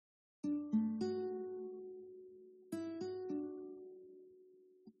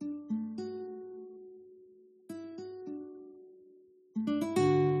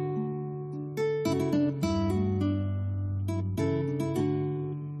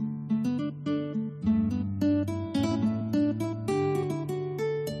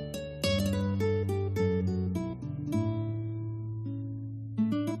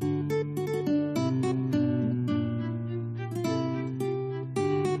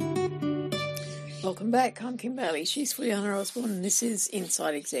Welcome back. I'm Kim Bailey. She's Fuliana Osborne, and this is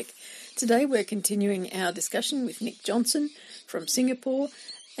Inside Exec. Today we're continuing our discussion with Nick Johnson from Singapore,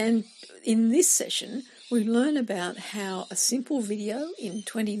 and in this session we learn about how a simple video in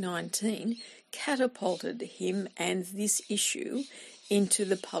 2019 catapulted him and this issue into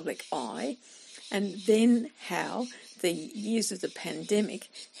the public eye, and then how the years of the pandemic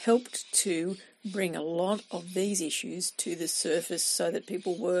helped to bring a lot of these issues to the surface so that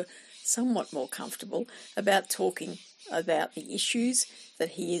people were somewhat more comfortable about talking about the issues that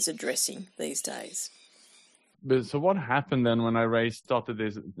he is addressing these days. But so what happened then when I started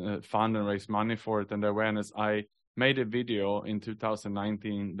this fund and raised money for it and awareness? I made a video in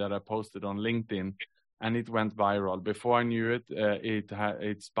 2019 that I posted on LinkedIn, and it went viral. Before I knew it,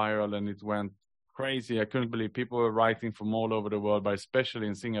 it spiraled and it went crazy. I couldn't believe people were writing from all over the world, but especially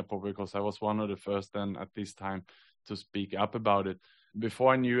in Singapore, because I was one of the first then at this time to speak up about it.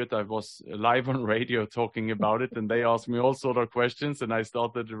 Before I knew it, I was live on radio talking about it, and they asked me all sort of questions, and I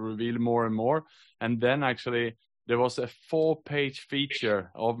started to reveal more and more. And then actually there was a 4-page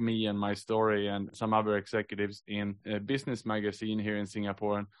feature of me and my story and some other executives in a business magazine here in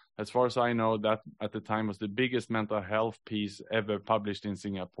Singapore. And as far as I know, that at the time was the biggest mental health piece ever published in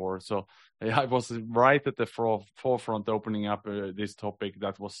Singapore. So I was right at the forefront opening up this topic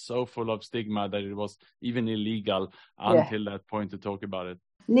that was so full of stigma that it was even illegal until that point to talk about it.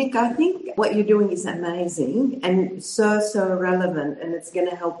 Nick, I think what you're doing is amazing and so relevant, and it's going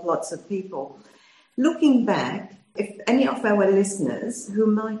to help lots of people. Looking back, if any of our listeners who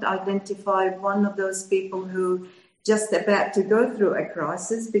might identify one of those people who just about to go through a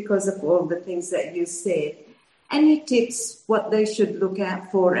crisis because of all the things that you said, any tips what they should look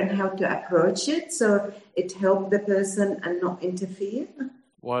out for and how to approach it so it help the person and not interfere?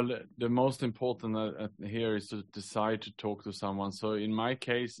 Well, the most important here is to decide to talk to someone. So in my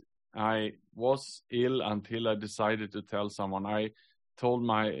case, I was ill until I decided to tell someone. I told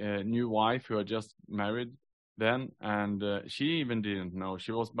my new wife, who I just married then, and she even didn't know.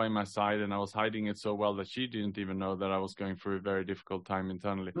 She was by my side, and I was hiding it so well that she didn't even know that I was going through a very difficult time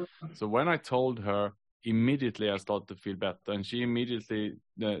internally. So when I told her, immediately I started to feel better, and she immediately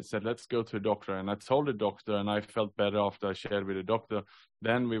said, let's go to a doctor. And I told the doctor, and I felt better after I shared with the doctor.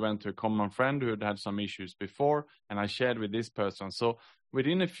 Then we went to a common friend who had some issues before, and I shared with this person. So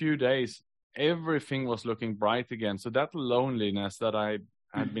within a few days, everything was looking bright again. So that loneliness that I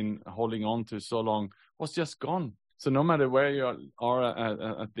had been holding on to so long was just gone. So no matter where you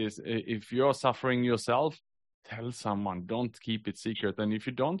are at this, if you're suffering yourself, tell someone. Don't keep it secret. And if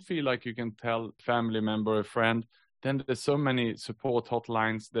you don't feel like you can tell family member or friend, then there's so many support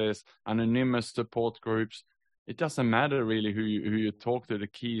hotlines. There's anonymous support groups. It doesn't matter really who you talk to. The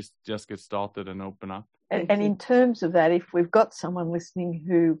key is just get started and open up. And in terms of that, if we've got someone listening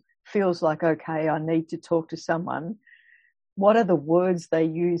who feels like, okay, I need to talk to someone, what are the words they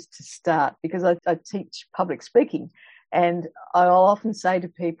use to start? Because I teach public speaking, and I'll often say to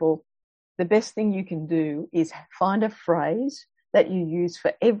people, the best thing you can do is find a phrase that you use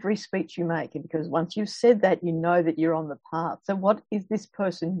for every speech you make, because once you've said that, you know that you're on the path. So what is this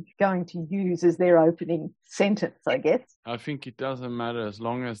person going to use as their opening sentence, I guess? I think it doesn't matter as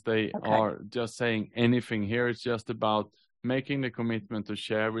long as they are just saying anything. Here it's just about making the commitment to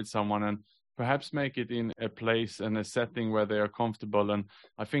share with someone, and perhaps make it in a place and a setting where they are comfortable. And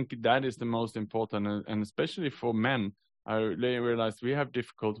I think that is the most important, and especially for men, I realized we have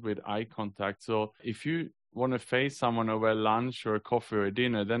difficulty with eye contact. So if you want to face someone over lunch or a coffee or a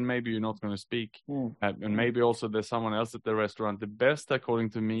dinner, then maybe you're not going to speak. And maybe also there's someone else at the restaurant. The best, according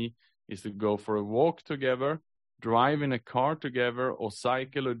to me, is to go for a walk together, drive in a car together, or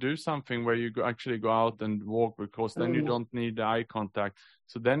cycle, or do something where you actually go out and walk, because then you don't need the eye contact.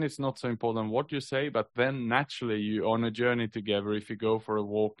 So then it's not so important what you say, but then naturally you're on a journey together. If you go for a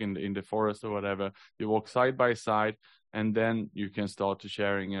walk in the forest or whatever, you walk side by side, and then you can start to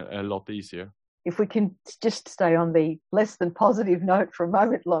sharing a lot easier. If we can just stay on the less than positive note for a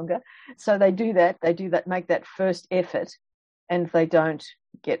moment longer. So they do that, make that first effort, and if they don't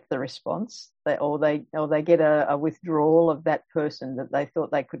get the response, or they get a withdrawal of that person that they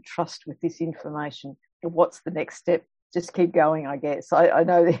thought they could trust with this information, what's the next step? Just keep going, I guess. I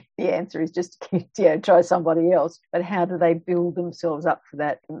know the answer is just try somebody else, but how do they build themselves up for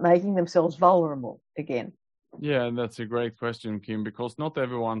that, making themselves vulnerable again? Yeah, that's a great question, Kim, because not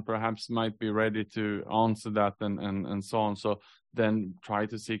everyone perhaps might be ready to answer that and so on. So then try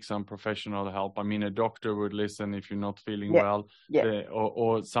to seek some professional help. I mean, a doctor would listen if you're not feeling well,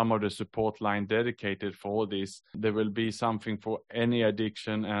 or some of the support line dedicated for this. There will be something for any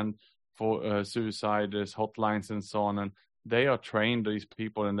addiction and for suicide, there's hotlines and so on. And they are trained, these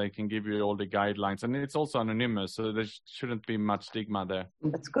people, and they can give you all the guidelines. And it's also anonymous, so there shouldn't be much stigma there.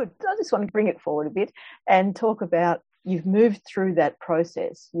 That's good. I just want to bring it forward a bit and talk about, you've moved through that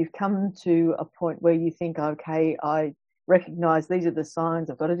process. You've come to a point where you think, okay, I recognize these are the signs,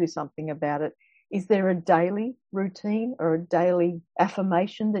 I've got to do something about it. Is there a daily routine or a daily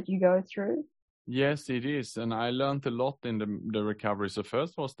affirmation that you go through? Yes, it is. And I learned a lot in the recovery. So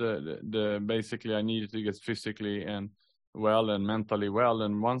first was the basically I needed to get physically and well and mentally well.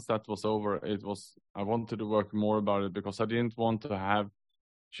 And once that was over, I wanted to work more about it, because I didn't want to have,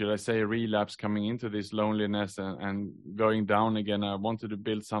 should I say, a relapse coming into this loneliness and going down again. I wanted to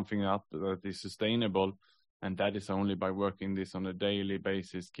build something up that is sustainable. And that is only by working this on a daily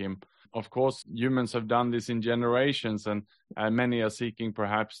basis, Kim. Of course, humans have done this in generations, and many are seeking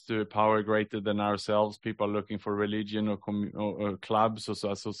perhaps to power greater than ourselves. People are looking for religion or clubs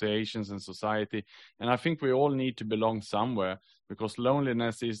or associations and society. And I think we all need to belong somewhere, because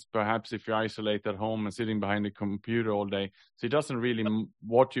loneliness is perhaps if you're isolated at home and sitting behind a computer all day. So it doesn't really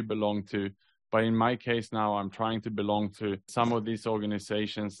what you belong to. But in my case now, I'm trying to belong to some of these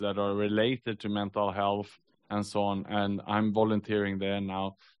organizations that are related to mental health and so on, and I'm volunteering there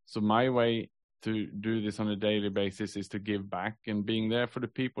now. So my way to do this on a daily basis is to give back and being there for the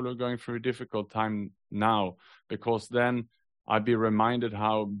people who are going through a difficult time now, because then I'd be reminded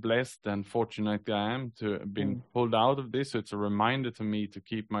how blessed and fortunate I am to have been pulled out of this. So it's a reminder to me to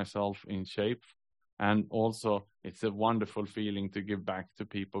keep myself in shape. And also it's a wonderful feeling to give back to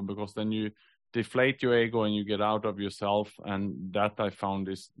people, because then you deflate your ego and you get out of yourself. And that I found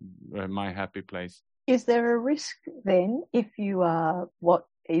is my happy place. Is there a risk then, if you are what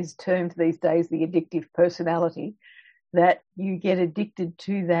is termed these days the addictive personality, that you get addicted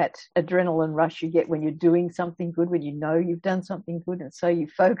to that adrenaline rush you get when you're doing something good, when you know you've done something good, and so you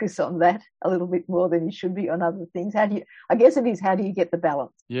focus on that a little bit more than you should be on other things? How do you get the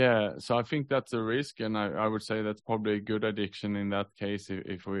balance? Yeah, so I think that's a risk, and I would say that's probably a good addiction in that case.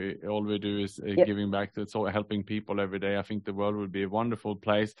 If all we do is giving back to it, so helping people every day, I think the world would be a wonderful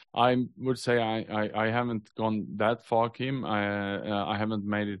place. I would say I haven't gone that far, Kim. I haven't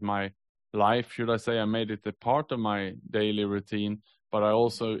made it my life, should I say. I made it a part of my daily routine, but I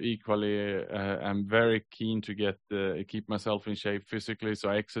also equally am very keen to keep myself in shape physically. So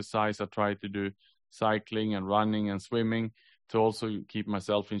I exercise. I try to do cycling and running and swimming to also keep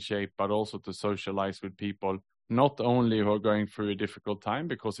myself in shape, but also to socialize with people, not only who are going through a difficult time,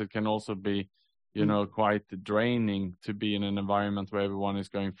 because it can also be, quite draining to be in an environment where everyone is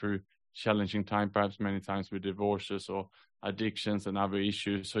going through challenging time, perhaps many times with divorces or addictions and other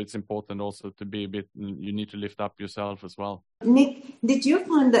issues. So it's important also to be you need to lift up yourself as well. Nick, did you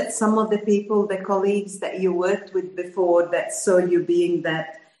find that some of the people, the colleagues that you worked with before that saw you being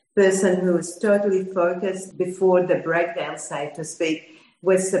that person who was totally focused before the breakdown, so to speak,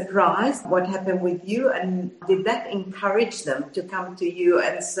 was surprised what happened with you? And did that encourage them to come to you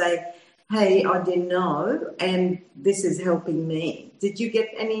and say, hey, I didn't know, and this is helping me? Did you get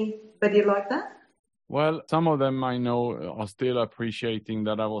anybody like that? Well, some of them I know are still appreciating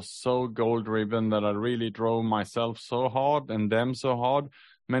that I was so goal-driven, that I really drove myself so hard and them so hard.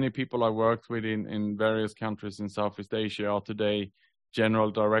 Many people I worked with in various countries in Southeast Asia are today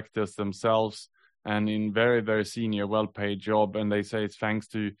general directors themselves and in very, very senior, well-paid job. And they say it's thanks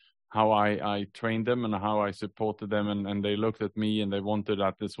to how I trained them and how I supported them. And they looked at me and they wanted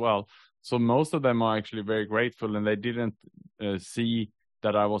that as well. So most of them are actually very grateful, and they didn't see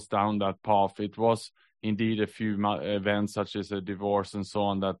that I was down that path. It was indeed a few events such as a divorce and so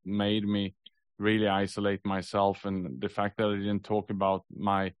on that made me really isolate myself. And the fact that I didn't talk about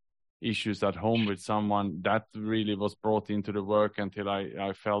my issues at home with someone, that really was brought into the work until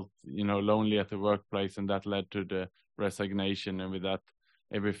I felt, lonely at the workplace, and that led to the resignation. And with that,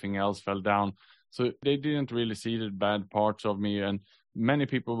 everything else fell down. So they didn't really see the bad parts of me. And many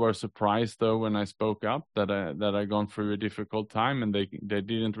people were surprised, though, when I spoke up that I gone through a difficult time, and they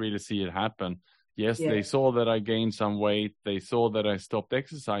didn't really see it happen. Yes, They saw that I gained some weight. They saw that I stopped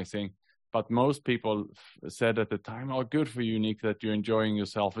exercising. But most people said at the time, oh, good for you, Nick, that you're enjoying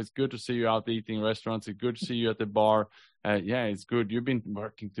yourself. It's good to see you out eating restaurants. It's good to see you at the bar. It's good. You've been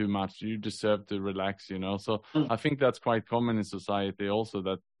working too much. You deserve to relax, So I think that's quite common in society also,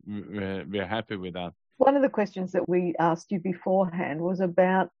 that we're happy with that. One of the questions that we asked you beforehand was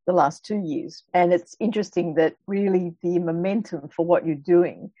about the last 2 years. And it's interesting that really the momentum for what you're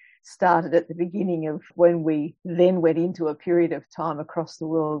doing started at the beginning of when we then went into a period of time across the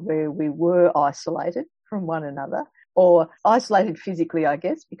world where we were isolated from one another, or isolated physically, I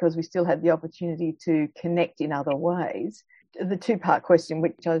guess, because we still had the opportunity to connect in other ways. the two-part question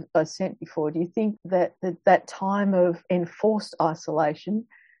which I sent before, do you think that that time of enforced isolation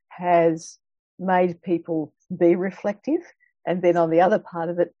has made people be reflective? And then on the other part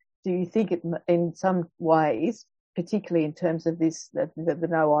of it, do you think it, in some ways, particularly in terms of this, the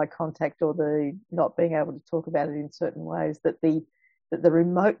no eye contact or the not being able to talk about it in certain ways, that the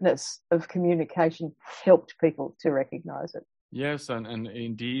remoteness of communication helped people to recognise it? Yes, and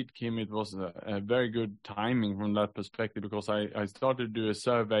indeed, Kim, it was a very good timing from that perspective, because I started to do a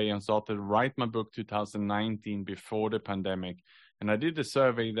survey and started to write my book 2019 before the pandemic. And I did a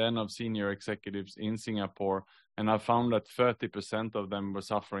survey then of senior executives in Singapore, and I found that 30% of them were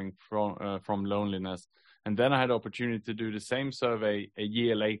suffering from loneliness. And then I had the opportunity to do the same survey a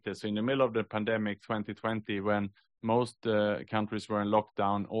year later. So in the middle of the pandemic, 2020, when most countries were in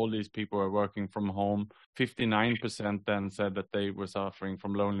lockdown, all these people were working from home. 59% then said that they were suffering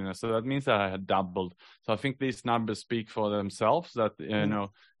from loneliness. So that means that I had doubled. So I think these numbers speak for themselves, that, you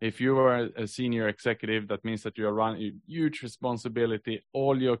know, if you are a senior executive, that means that you are running huge responsibility.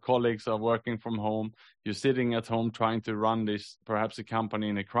 All your colleagues are working from home. You're sitting at home trying to run this, perhaps a company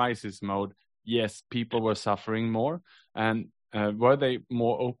in a crisis mode. Yes, people were suffering more. And were they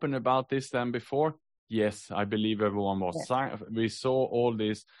more open about this than before? Yes, I believe everyone was. Yes. We saw all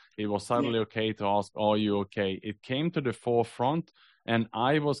this. It was suddenly okay to ask, are you okay? It came to the forefront, and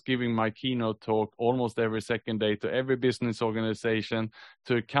I was giving my keynote talk almost every second day to every business organization,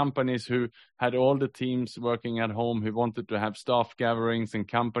 to companies who had all the teams working at home, who wanted to have staff gatherings and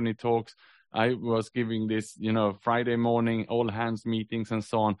company talks. I was giving this, you know, Friday morning, all hands meetings and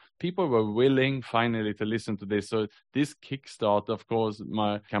so on. People were willing finally to listen to this. So this kickstart, of course,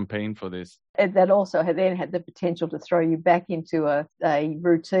 my campaign for this. And that also then had the potential to throw you back into a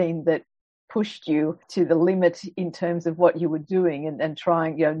routine that pushed you to the limit in terms of what you were doing, and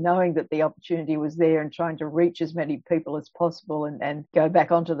trying, you know, knowing that the opportunity was there and trying to reach as many people as possible and go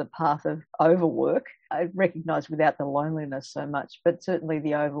back onto the path of overwork. I recognise without the loneliness so much, but certainly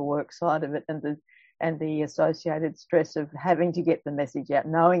the overwork side of it and the associated stress of having to get the message out,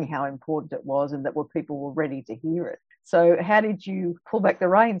 knowing how important it was and that people were ready to hear it. So how did you pull back the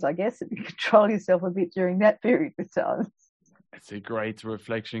reins, I guess, and control yourself a bit during that period of time? It's a great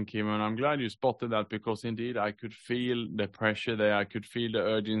reflection, Kim, and I'm glad you spotted that, because indeed I could feel the pressure there. I could feel the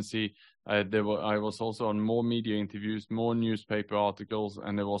urgency. I was also on more media interviews, more newspaper articles,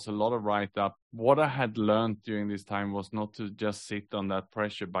 and there was a lot of write-up. What I had learned during this time was not to just sit on that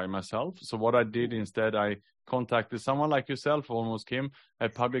pressure by myself. So what I did instead, I contacted someone like yourself, almost, Kim, a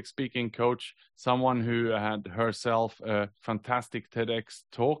public speaking coach, someone who had herself a fantastic TEDx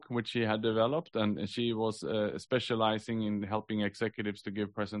talk, which she had developed, and she was specializing in helping executives to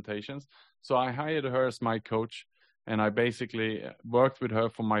give presentations. So I hired her as my coach, and I basically worked with her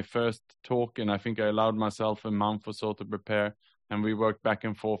for my first talk, and I think I allowed myself a month or so to prepare. And we worked back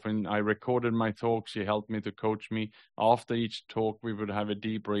and forth, and I recorded my talk. She helped me to coach me. After each talk, we would have a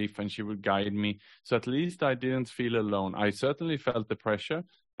debrief, and she would guide me. So at least I didn't feel alone. I certainly felt the pressure,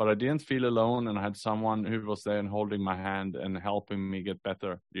 but I didn't feel alone, and I had someone who was there and holding my hand and helping me get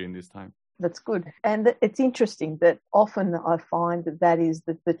better during this time. That's good. And it's interesting that often I find that is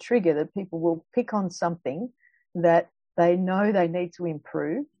the trigger, that people will pick on something that they know they need to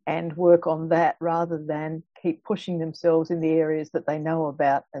improve and work on that, rather than keep pushing themselves in the areas that they know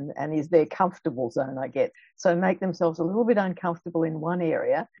about and is their comfortable zone, I guess. So make themselves a little bit uncomfortable in one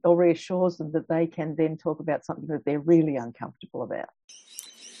area, or reassures them that they can then talk about something that they're really uncomfortable about.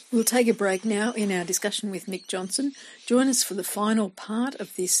 We'll take a break now in our discussion with Nick Johnson. Join us for the final part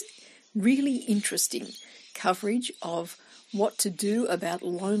of this really interesting coverage of what to do about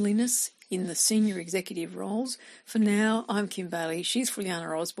loneliness in the senior executive roles. For now, I'm Kim Bailey, she's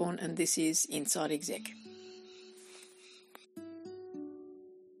Fuliana Osborne, and this is Inside Exec.